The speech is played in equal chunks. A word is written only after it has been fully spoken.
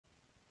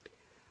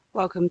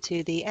Welcome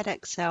to the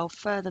Edexcel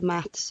Further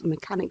Maths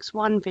Mechanics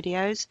 1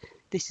 videos.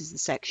 This is the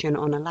section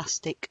on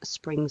elastic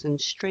springs and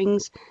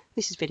strings.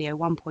 This is video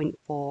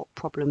 1.4,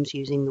 problems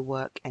using the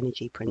work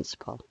energy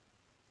principle.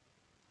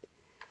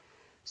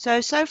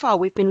 So far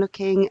we've been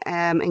looking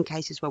in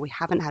cases where we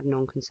haven't had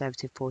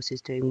non-conservative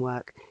forces doing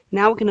work.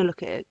 Now we're going to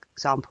look at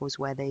examples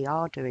where they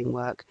are doing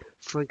work,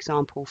 for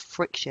example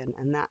friction,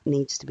 and that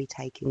needs to be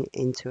taken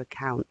into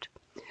account.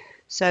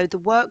 So the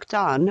work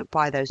done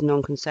by those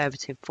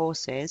non-conservative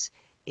forces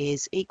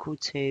is equal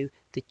to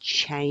the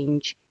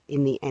change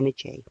in the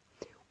energy.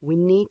 We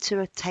need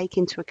to take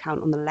into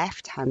account on the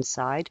left-hand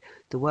side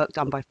the work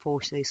done by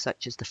forces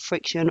such as the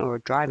friction or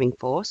a driving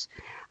force,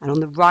 and on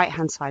the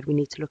right-hand side we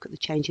need to look at the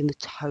change in the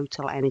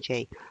total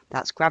energy.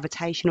 That's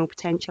gravitational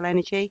potential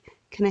energy,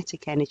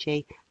 kinetic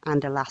energy,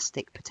 and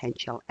elastic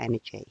potential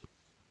energy.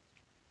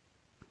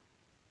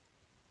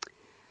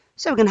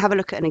 So we're going to have a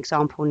look at an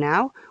example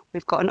now.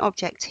 We've got an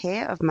object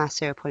here of mass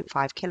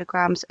 0.5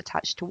 kilograms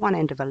attached to one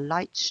end of a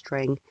light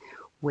string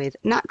with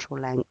natural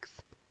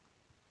length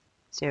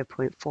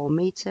 0.4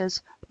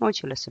 meters,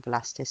 modulus of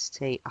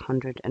elasticity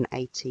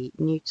 180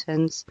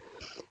 newtons,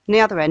 and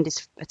the other end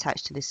is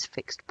attached to this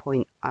fixed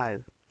point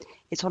O.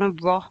 It's on a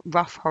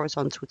rough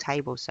horizontal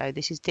table, so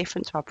this is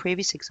different to our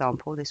previous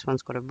example. This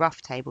one's got a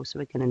rough table, so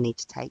we're going to need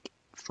to take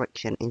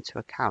friction into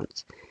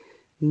account.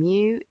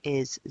 Mu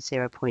is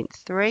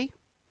 0.3.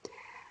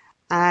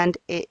 and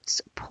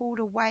it's pulled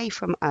away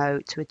from O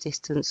to a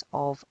distance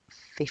of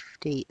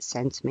 50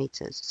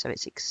 centimeters, so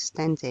it's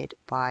extended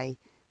by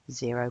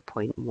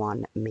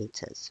 0.1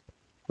 meters.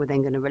 We're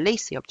then going to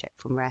release the object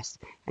from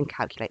rest and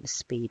calculate the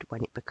speed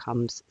when it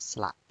becomes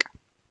slack.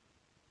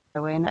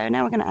 So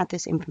now we're going to add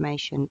this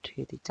information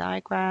to the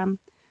diagram.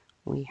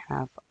 We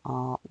have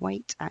our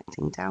weight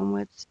acting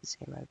downwards,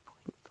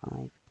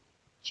 0.5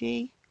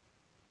 g,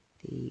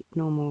 the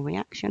normal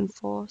reaction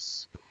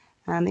force,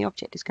 and the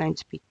object is going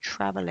to be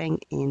travelling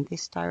in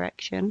this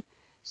direction,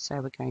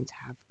 so we're going to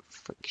have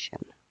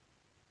friction.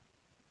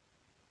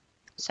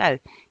 So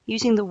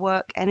using the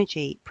work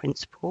energy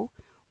principle,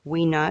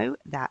 we know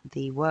that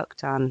the work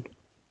done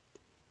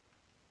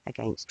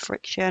against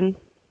friction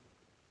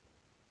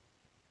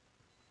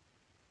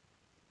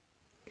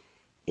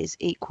is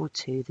equal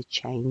to the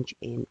change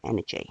in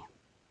energy.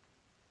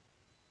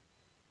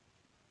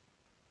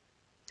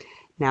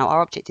 Now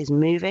our object is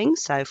moving,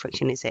 so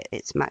friction is at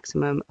its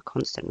maximum, a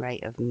constant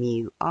rate of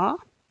mu r.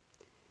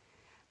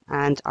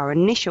 And our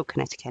initial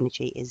kinetic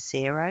energy is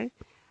 0,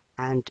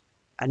 and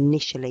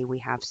initially we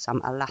have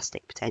some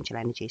elastic potential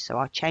energy. So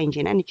our change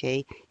in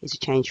energy is a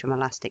change from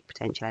elastic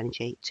potential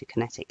energy to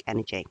kinetic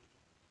energy.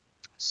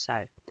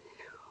 So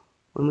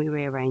when we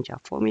rearrange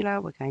our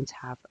formula, we're going to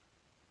have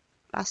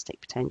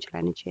elastic potential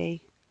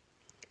energy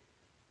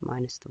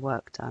minus the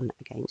work done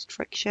against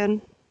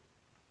friction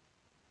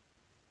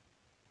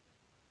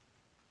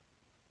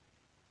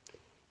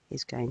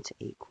is going to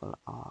equal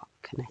our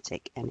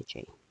kinetic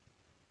energy.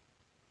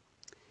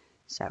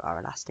 So our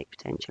elastic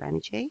potential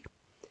energy,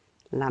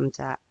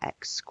 lambda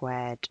x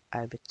squared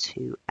over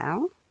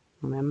 2L,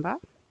 remember?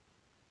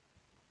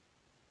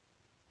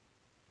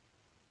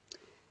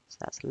 So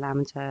that's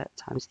lambda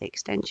times the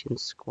extension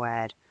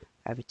squared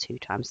over 2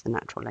 times the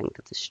natural length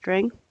of the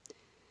string.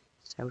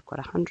 So we've got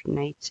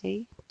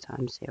 180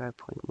 times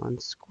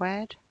 0.1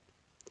 squared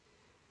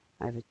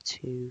over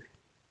 2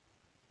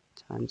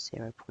 times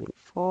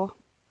 0.4.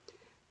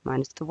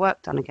 minus the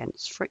work done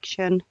against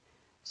friction,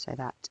 so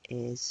that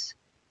is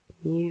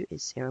mu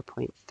is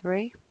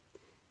 0.3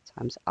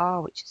 times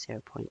r, which is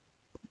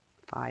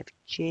 0.5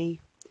 g,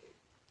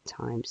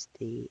 times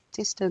the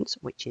distance,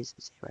 which is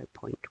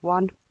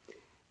 0.1,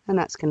 and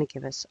that's going to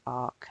give us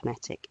our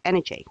kinetic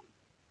energy.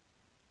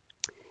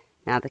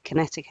 Now the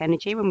kinetic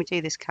energy, when we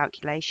do this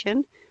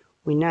calculation,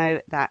 we know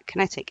that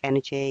kinetic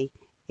energy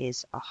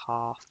is a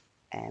half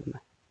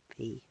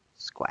mv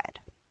squared.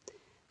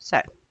 So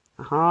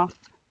a half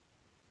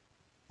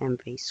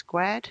mv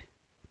squared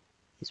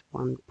is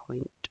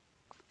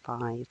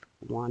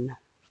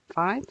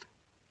 1.515.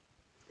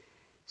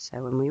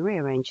 So when we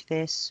rearrange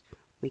this,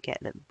 we get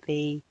that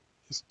v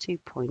is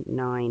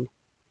 2.9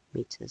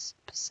 meters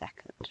per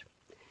second.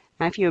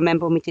 Now if you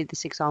remember when we did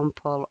this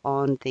example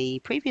on the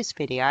previous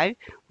video where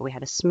we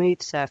had a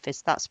smooth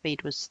surface, that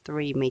speed was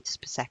 3 meters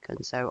per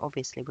second. So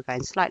obviously we're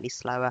going slightly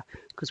slower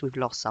because we've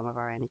lost some of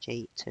our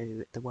energy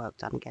to the work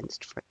done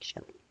against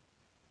friction.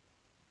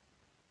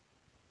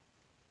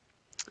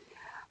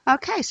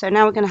 Okay, so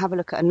now we're going to have a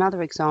look at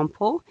another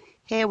example.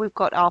 Here we've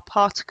got our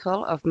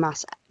particle of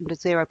mass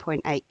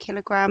 0.8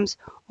 kilograms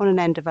on an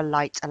end of a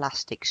light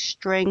elastic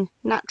string,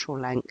 natural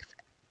length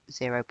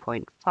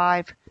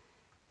 0.5,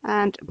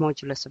 and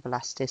modulus of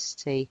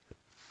elasticity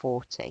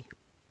 40.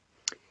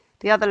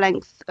 The other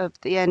length of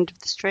the end of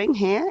the string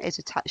here is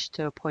attached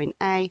to a point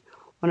A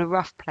on a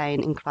rough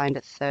plane inclined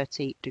at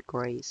 30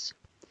 degrees.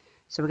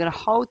 So we're going to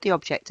hold the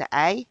object at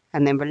A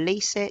and then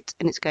release it,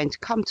 and it's going to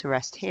come to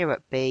rest here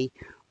at B,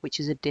 which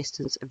is a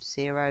distance of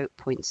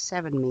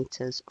 0.7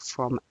 meters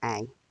from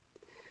A.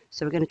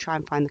 So we're going to try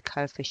and find the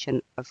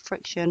coefficient of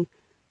friction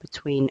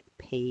between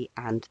P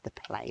and the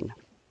plane.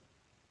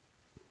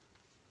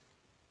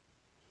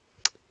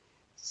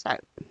 So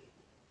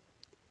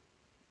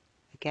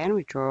again,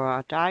 we draw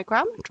our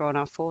diagram, drawing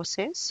our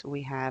forces.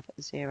 We have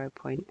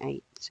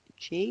 0.8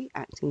 G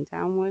acting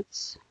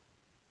downwards,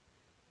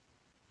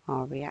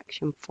 our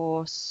reaction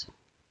force,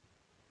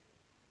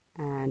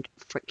 and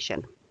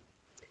friction.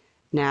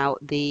 Now,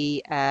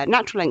 the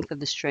natural length of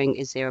the string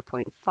is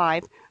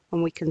 0.5,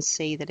 and we can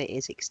see that it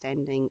is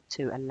extending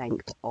to a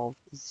length of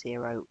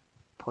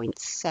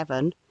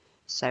 0.7.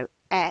 So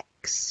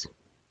X,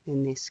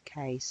 in this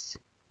case,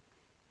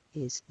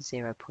 is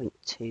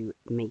 0.2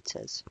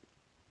 meters.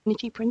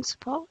 Energy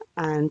principle,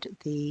 and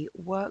the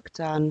work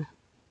done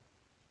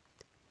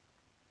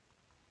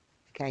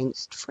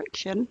against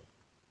friction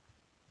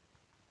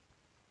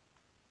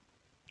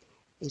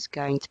is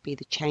going to be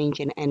the change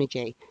in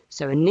energy.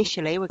 So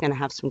initially we're going to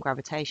have some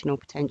gravitational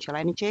potential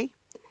energy,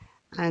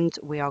 and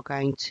we are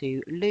going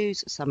to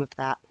lose some of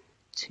that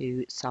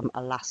to some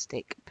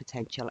elastic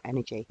potential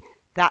energy.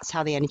 That's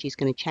how the energy is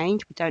going to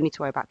change. We don't need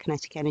to worry about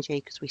kinetic energy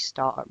because we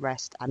start at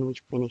rest and we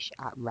finish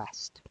at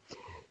rest.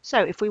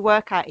 So if we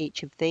work out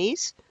each of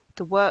these,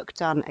 the work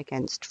done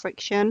against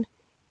friction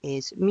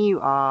is mu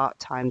r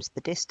times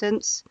the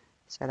distance.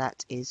 So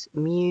that is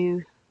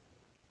mu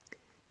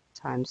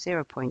times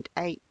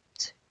 0.8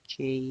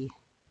 G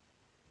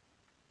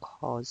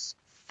cos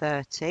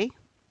 30,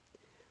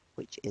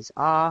 which is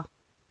r,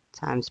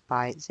 times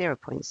by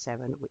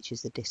 0.7, which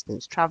is the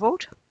distance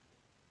travelled.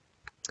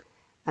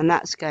 And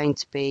that's going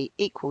to be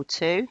equal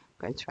to, I'm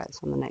going to write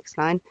this on the next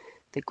line,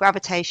 the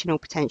gravitational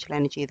potential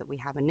energy that we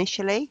have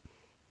initially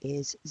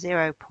is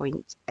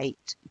 0.8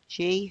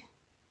 G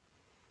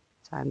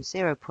times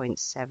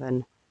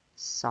 0.7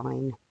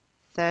 sine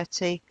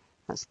 30.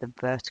 That's the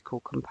vertical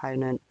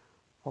component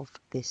of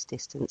this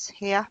distance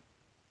here.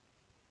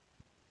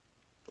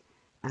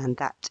 And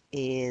that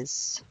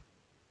is,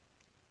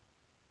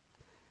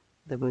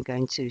 then we're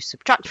going to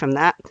subtract from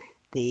that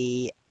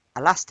the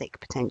elastic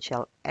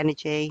potential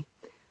energy,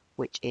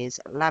 which is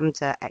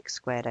lambda x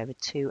squared over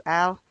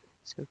 2L.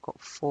 So we've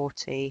got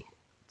 40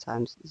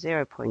 times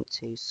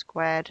 0.2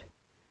 squared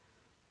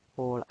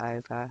all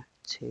over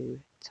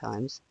 2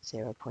 times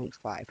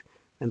 0.5.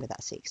 Remember,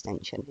 that's the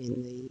extension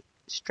in the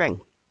string.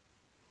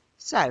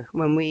 So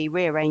when we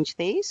rearrange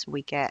these,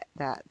 we get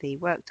that the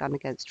work done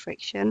against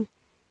friction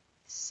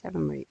is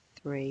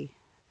 7√3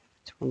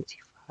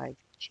 25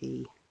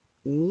 G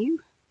mu,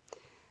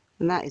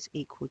 and that is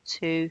equal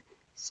to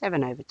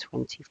 7 over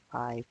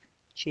 25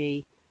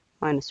 G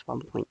minus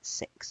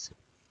 1.6.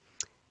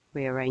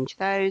 Rearrange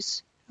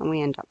those, and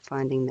we end up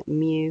finding that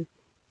mu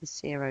is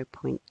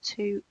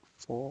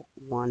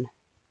 0.241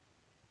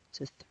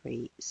 to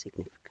 3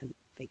 significant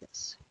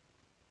figures.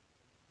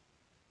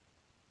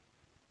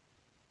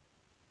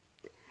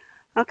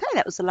 Okay,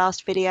 that was the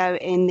last video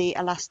in the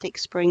elastic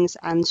springs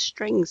and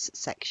strings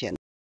section.